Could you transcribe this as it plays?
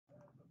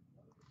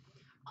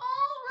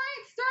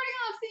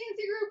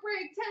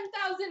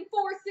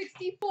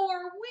2,464.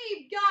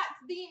 We've got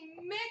the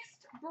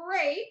mixed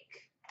break.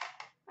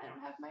 I don't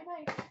have my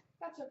knife.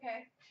 That's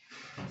okay.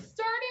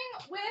 Starting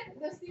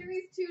with the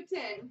Series 2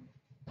 tin.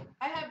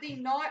 I have the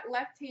not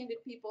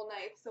left-handed people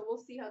knife, so we'll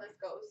see how this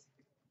goes.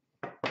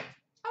 Oh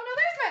no,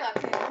 there's my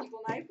left-handed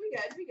people knife. We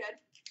good, we good.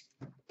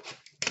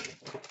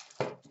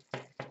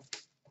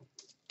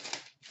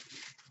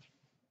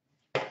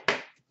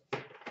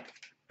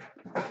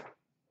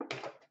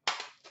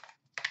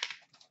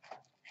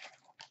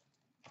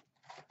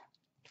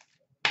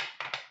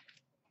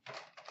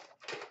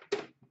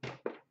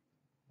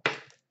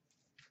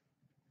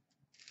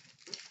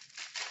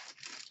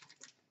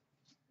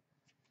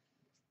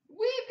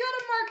 We've got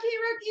a Marquee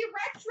Rookie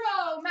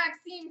Retro,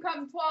 Maxime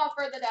Comtois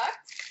for the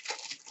Ducks.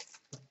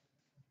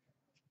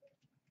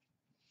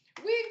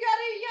 We've got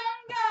a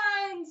Young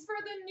Guns for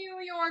the New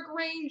York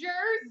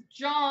Rangers,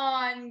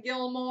 John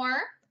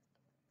Gilmore.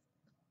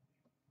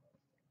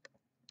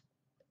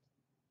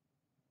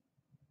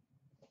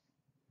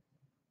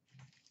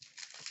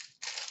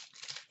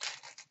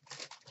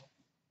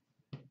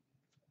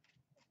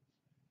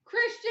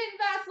 Christian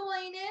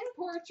Vasilinin,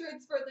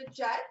 Portraits for the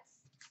Jets.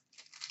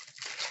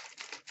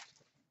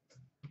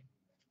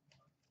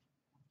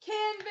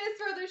 Canvas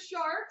for the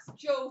Sharks,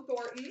 Joe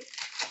Thornton.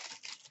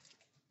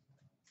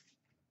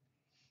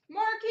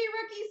 Marquee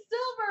Rookie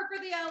Silver for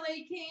the LA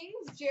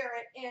Kings,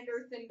 Jarrett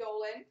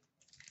Anderson-Dolan.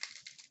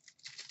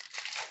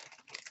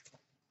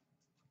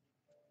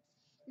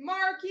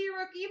 Marquee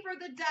Rookie for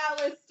the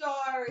Dallas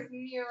Stars,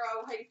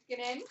 Miro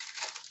Heiskanen.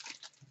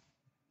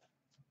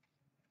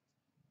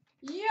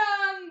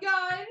 Young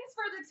Guns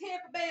for the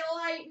Tampa Bay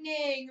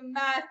Lightning,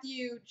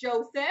 Matthew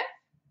Joseph.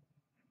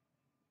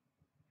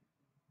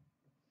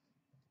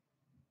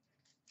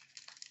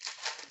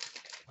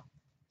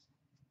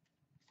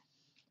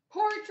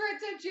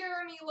 Portraits of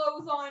Jeremy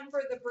Lauzon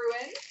for the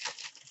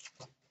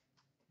Bruins.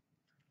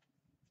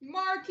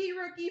 Marquee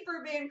Rookie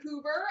for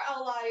Vancouver,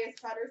 Elias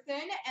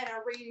Pettersson, and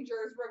a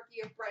Rangers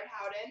Rookie of Brett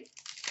Howden.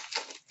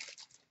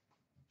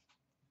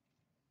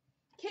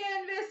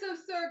 Canvas of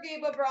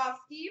Sergei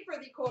Bobrovsky for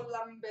the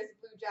Columbus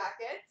Blue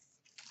Jackets.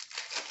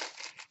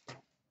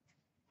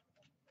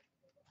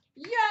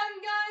 Young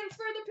Guns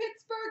for the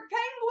Pittsburgh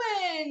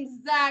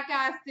Penguins, Zach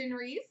Aston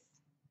Reese.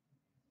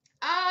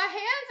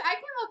 Hands, I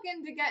can look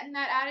into getting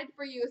that added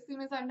for you as soon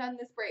as I'm done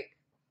this break.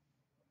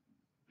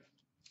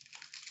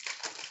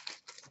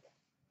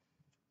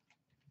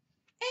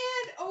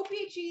 And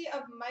OPG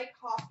of Mike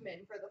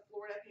Hoffman for the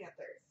Florida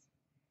Panthers.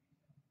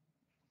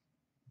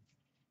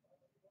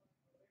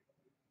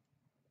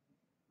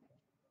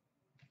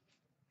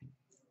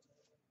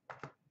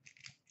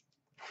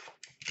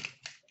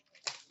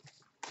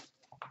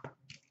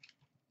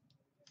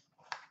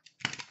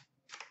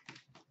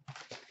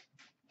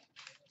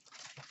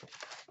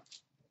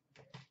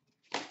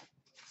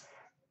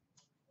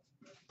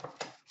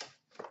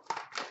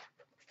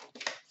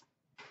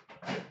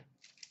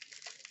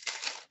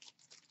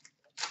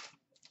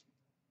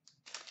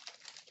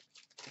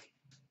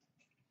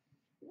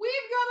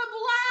 We've got a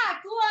black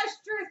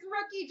lustrous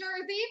rookie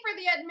jersey for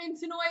the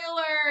Edmonton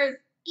Oilers,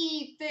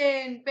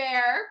 Ethan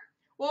Bear.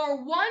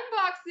 Or one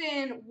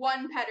Buxton,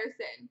 one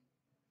Pettersson.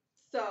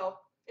 So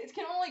it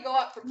can only go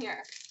up from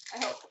here, I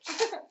hope.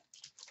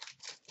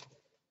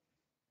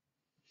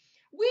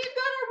 We've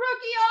got a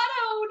rookie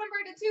auto,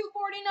 number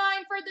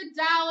 249 for the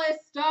Dallas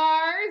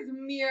Stars,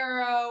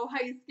 Miro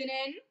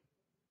Heiskanen.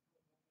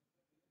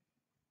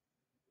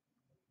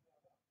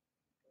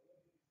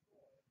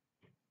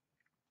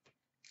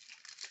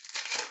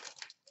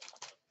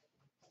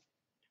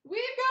 We've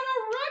got a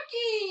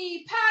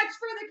rookie patch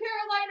for the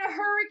Carolina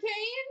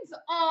Hurricanes,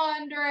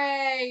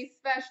 Andrei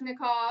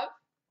Svechnikov.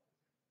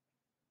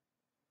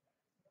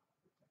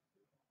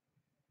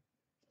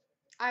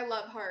 I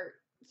love Hart,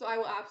 so I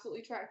will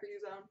absolutely try for you,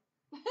 Zone.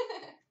 And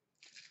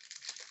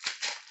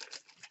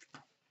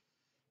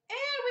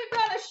we've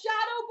got a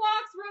Shadow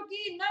Box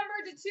rookie,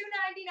 number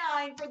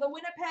 299 for the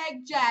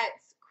Winnipeg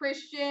Jets,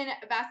 Christian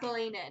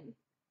Vasilinin.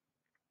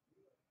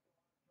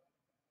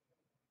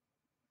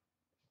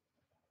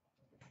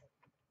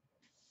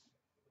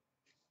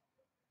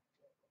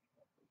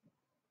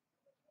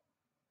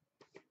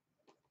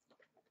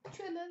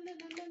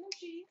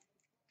 Trilogy.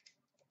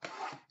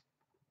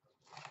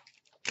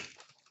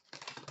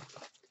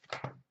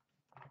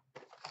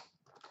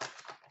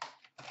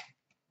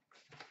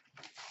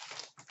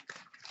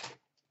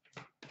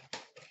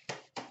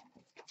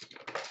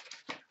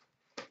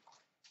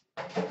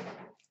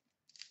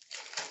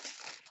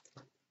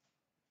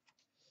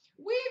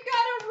 We've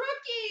got a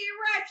rookie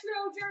retro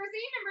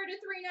jersey, number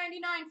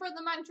 399 for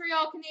the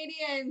Montreal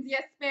Canadiens,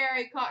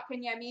 Jesperi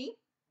Kotkaniemi.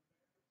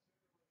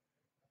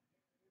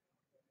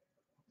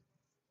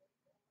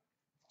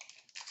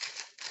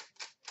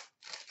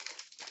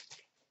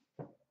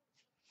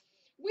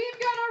 We've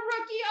got a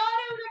rookie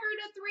auto, number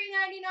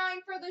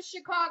 399 for the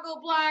Chicago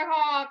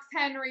Blackhawks,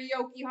 Henry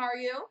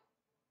Jokiharju.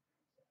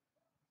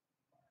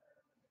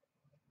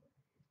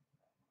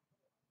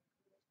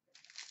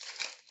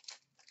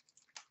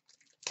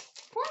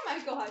 Poor Mike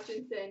Michael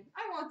Hutchinson.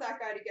 I want that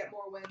guy to get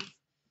more wins.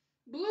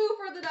 Blue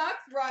for the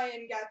Ducks,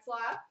 Ryan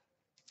Getzlaf.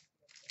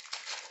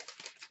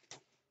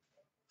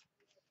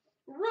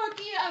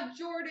 Rookie of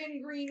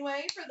Jordan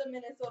Greenway for the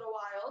Minnesota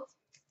Wild.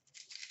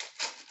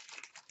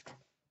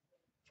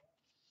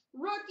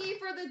 Rookie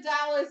for the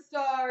Dallas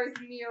Stars,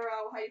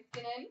 Miro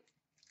Heiskanen.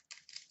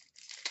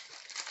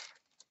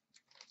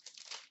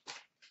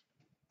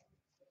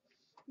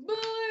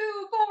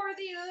 Blue for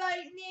the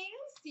Lightning,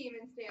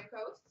 Steven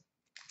Stamkos.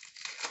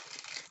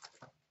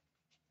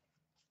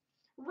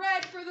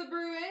 Red for the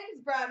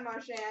Bruins, Brad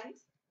Marchand. And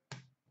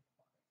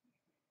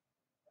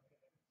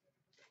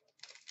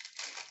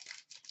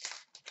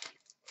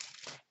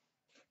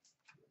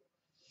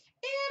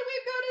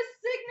we've got a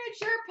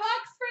signature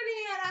pucks for the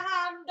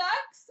Anaheim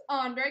Ducks,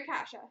 Andre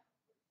Kasha.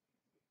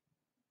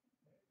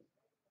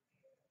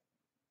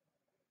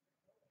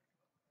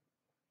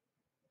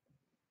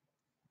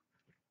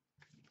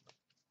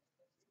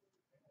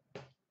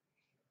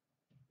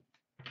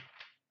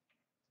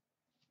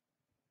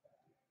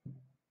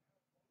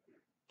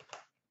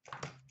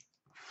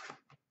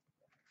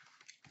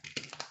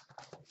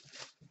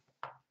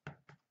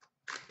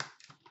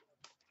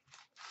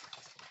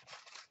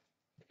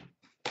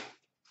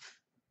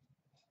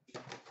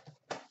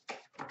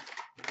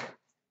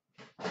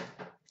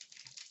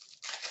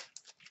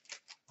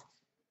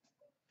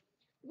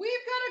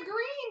 We've got a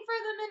green for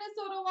the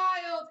Minnesota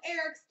Wild,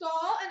 Eric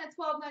Stahl, and a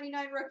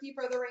 $12.99 rookie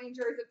for the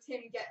Rangers of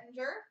Tim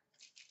Gettinger.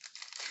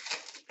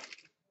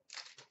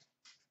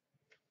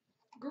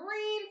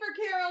 Green for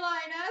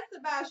Carolina,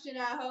 Sebastian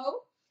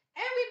Aho.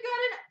 And we've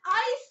got an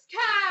Ice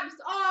Caps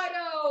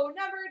auto,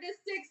 number to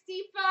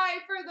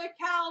 65 for the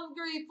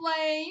Calgary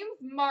Flames,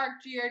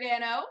 Mark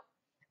Giordano.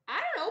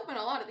 I don't open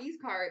a lot of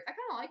these cards. I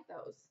kind of like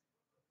those.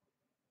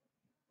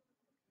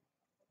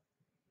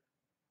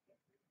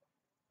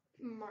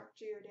 Mark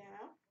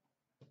Giordano.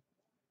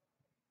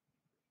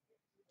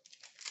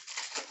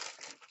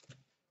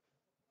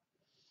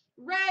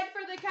 Red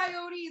for the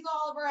Coyotes,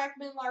 Oliver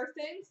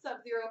Ekman-Larsson.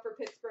 Sub-Zero for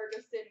Pittsburgh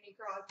of Sidney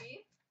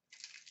Crosby.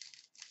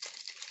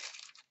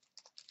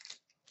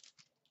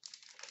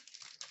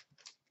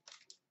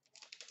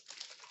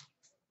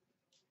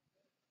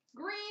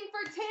 Green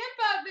for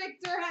Tampa,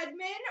 Victor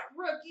Hedman.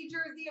 Rookie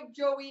jersey of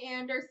Joey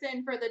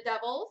Anderson for the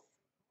Devils.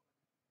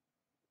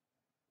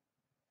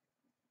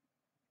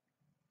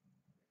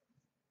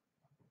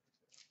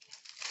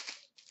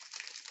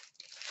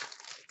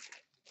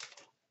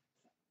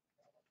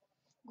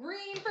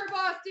 Green for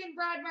Boston,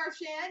 Brad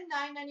Marchand.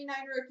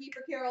 $9.99 rookie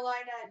for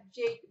Carolina,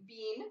 Jake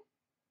Bean.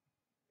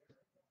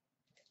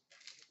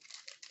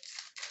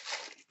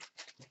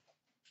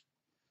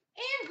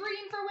 And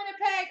green for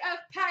Winnipeg of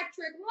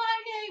Patrick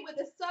Laine with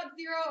a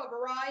Sub-Zero of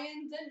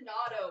Ryan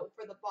Donato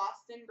for the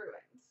Boston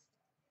Bruins.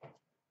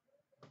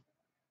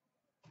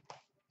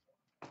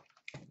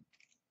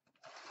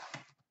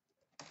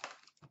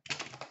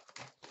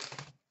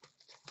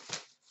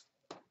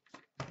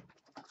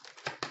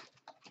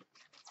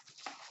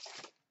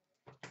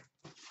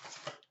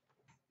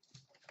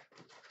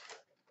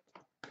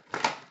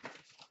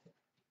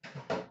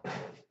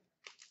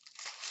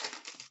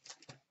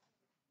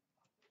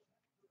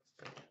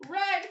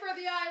 Red for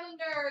the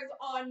Islanders,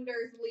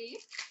 Anders Lee.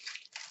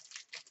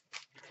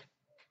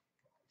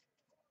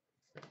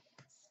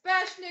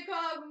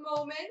 Svechnikov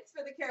moments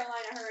for the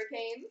Carolina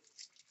Hurricanes.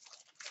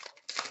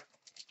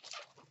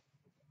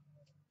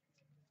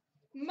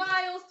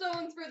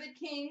 Milestones for the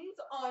Kings,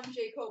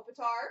 Anze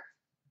Kopitar.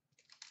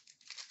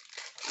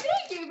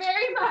 Thank you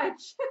very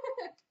much.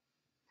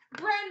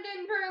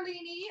 Brendan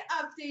Perlini,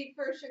 update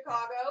for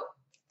Chicago.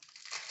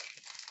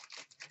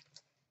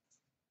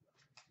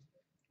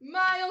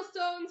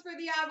 Milestones for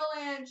the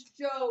Avalanche,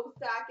 Joe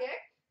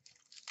Sakic.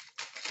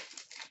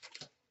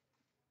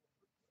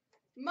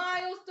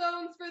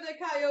 Milestones for the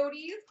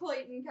Coyotes,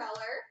 Clayton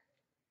Keller.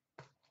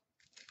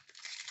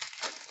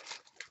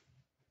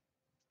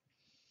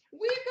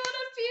 We've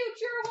got a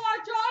future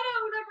watch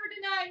auto number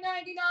to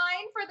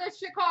 $9.99 for the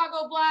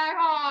Chicago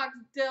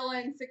Blackhawks,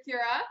 Dylan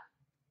Secura.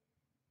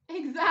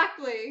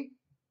 Exactly.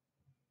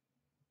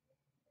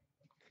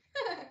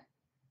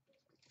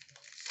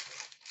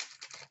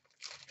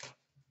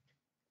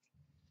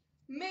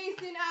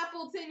 Mason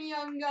Appleton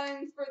Young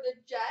Guns for the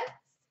Jets.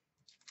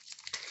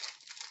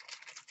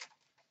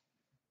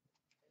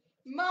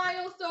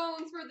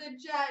 Milestones for the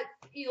Jets,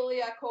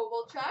 Ilya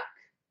Kovalchuk.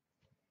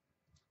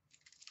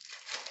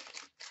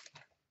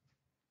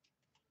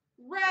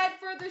 Red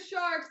for the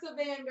Sharks,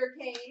 Evander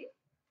Kane.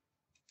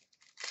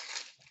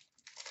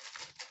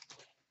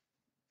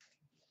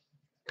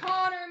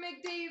 Connor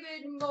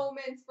McDavid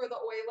moments for the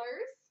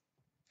Oilers.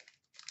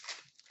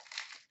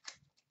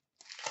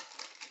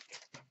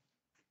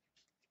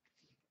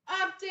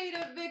 Update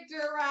of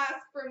Victor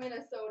Rask for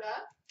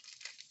Minnesota.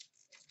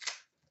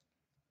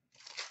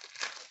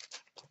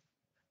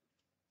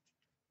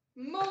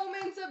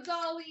 Moments of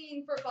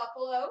Darlene for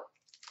Buffalo.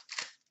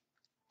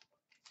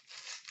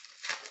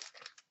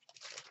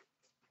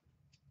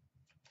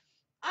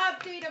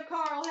 Update of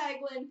Carl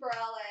Hagelin for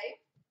LA.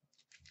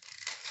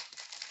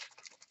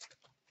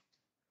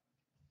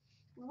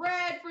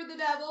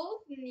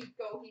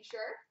 Nico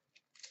Heischer.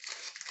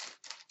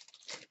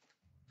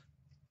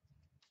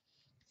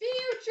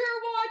 Future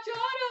Watch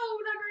Auto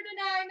number to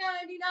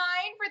 999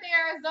 for the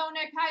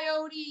Arizona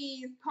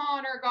Coyotes,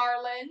 Connor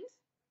Garland.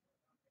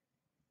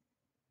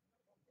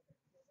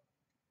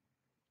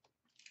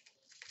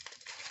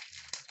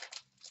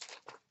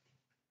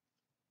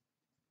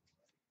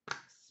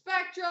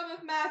 Spectrum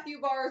of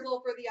Matthew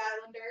Barzal for the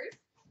Islanders.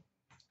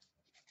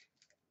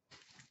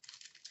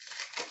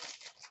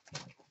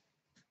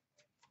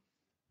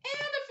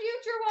 And a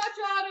Future Watch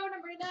Auto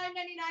number to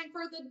 999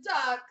 for the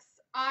Ducks,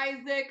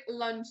 Isaac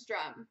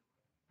Lundstrom.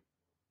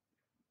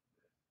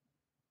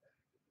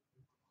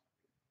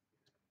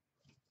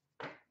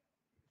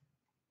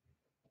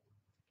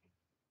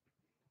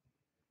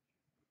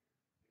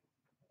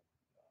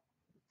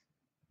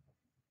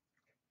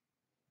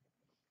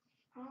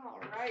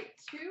 All right,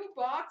 2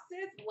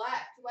 boxes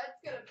left. Let's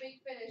get a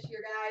big finish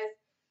here, guys.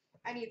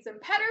 I need some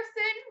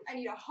Pedersen. I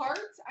need a Hart.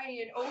 I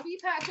need an OV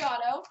patch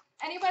auto.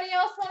 Anybody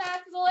else want to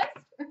add to the list?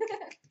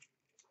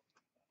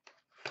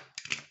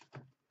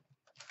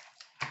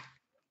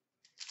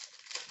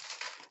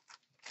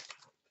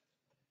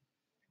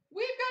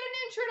 We've got an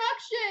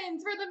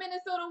introductions for the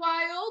Minnesota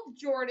Wild,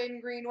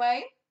 Jordan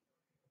Greenway.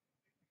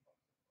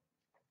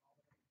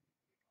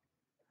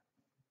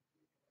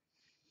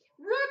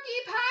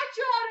 Rookie patch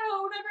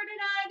auto number to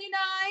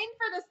 99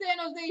 for the San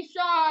Jose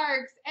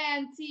Sharks,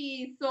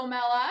 Antti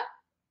Somela.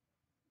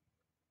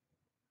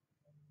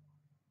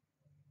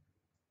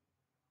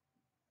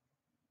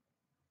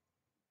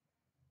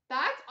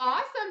 That's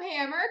awesome,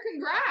 Hammer.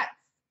 Congrats.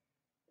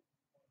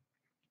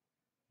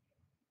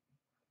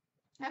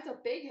 That's a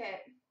big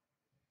hit.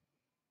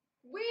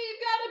 We've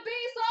got a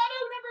base auto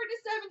number to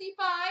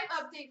 75.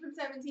 Update from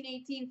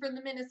 17-18 from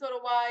the Minnesota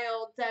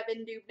Wild,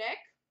 Devin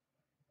Dubnyk.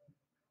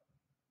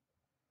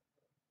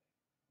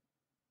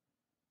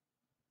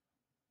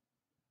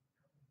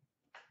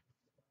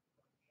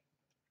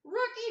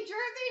 Rookie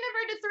jersey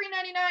number to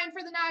 399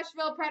 for the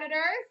Nashville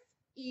Predators,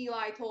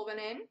 Eli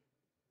Tolvanen.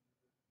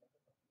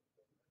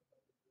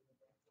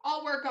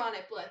 I'll work on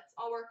it, Blitz.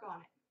 I'll work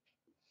on it.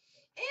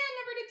 And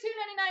number to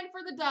 299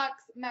 for the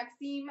Ducks,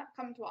 Maxime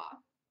Comtois.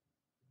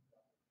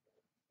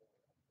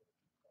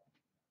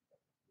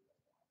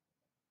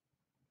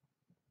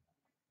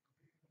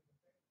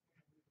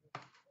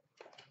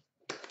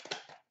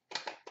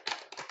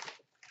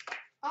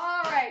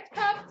 All right,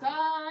 cup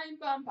time.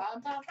 Bum,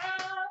 bum, bum,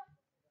 bum.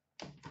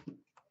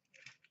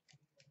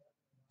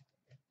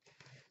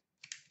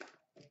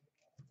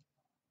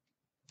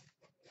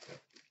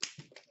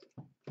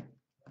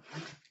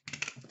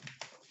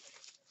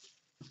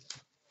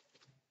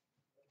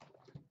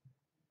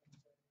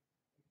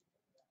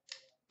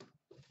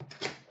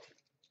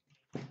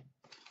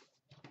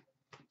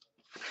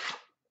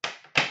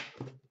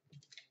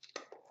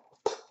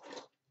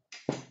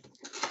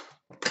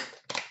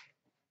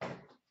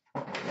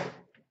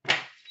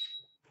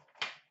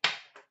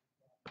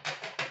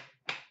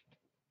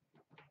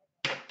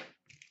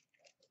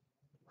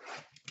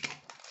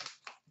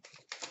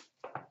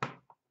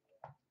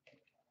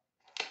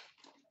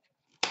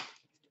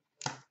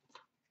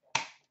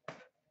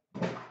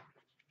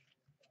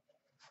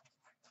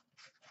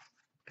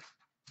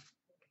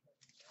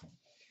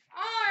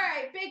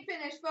 Big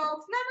finish,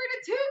 folks. Number to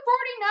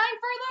 249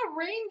 for the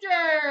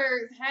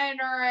Rangers,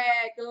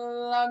 Henrik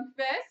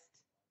Lundqvist.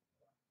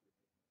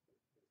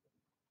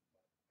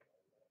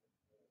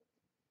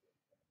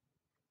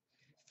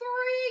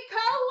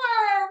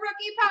 Three-color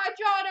rookie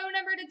patch auto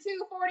number to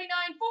 249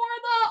 for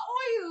the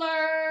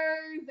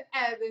Oilers,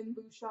 Evan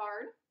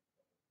Bouchard.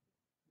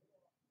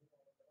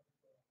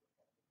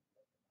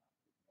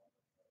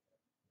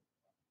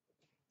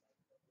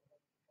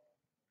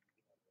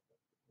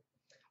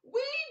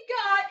 We've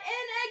got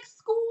an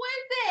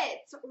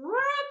exquisite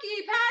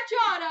rookie patch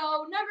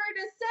auto number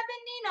to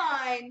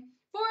 79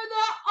 for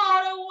the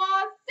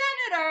Ottawa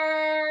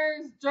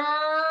Senators,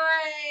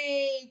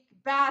 Drake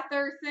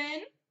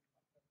Batherson.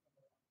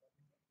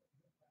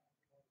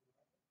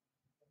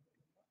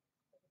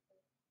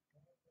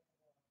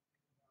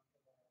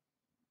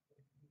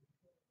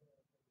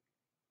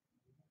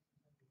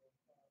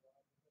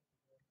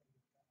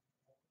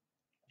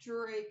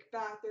 Drake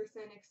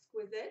Batherson,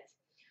 exquisite.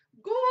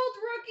 Gold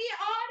rookie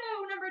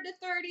auto number to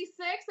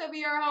 36 of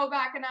Urho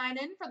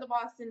Vakanainen for the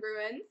Boston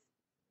Bruins.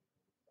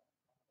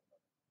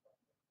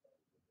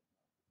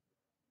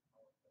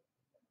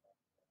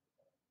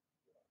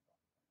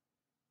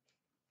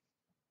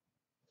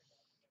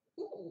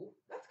 Ooh,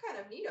 that's kind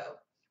of neato.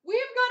 We've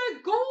got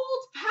a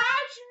gold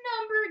patch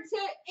number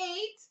to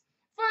 8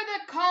 for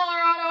the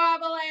Colorado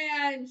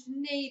Avalanche,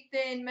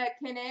 Nathan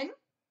McKinnon.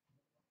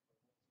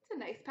 It's a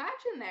nice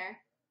patch in there.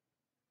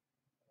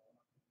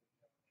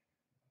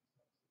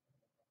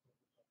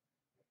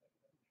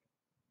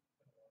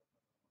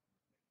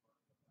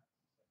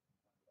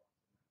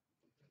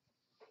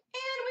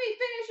 And we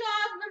finish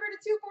off number to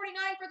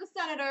 249 for the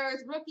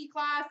Senators, rookie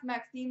class,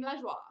 Maxime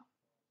Lajoie.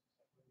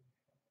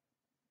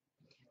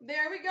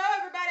 There we go,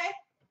 everybody.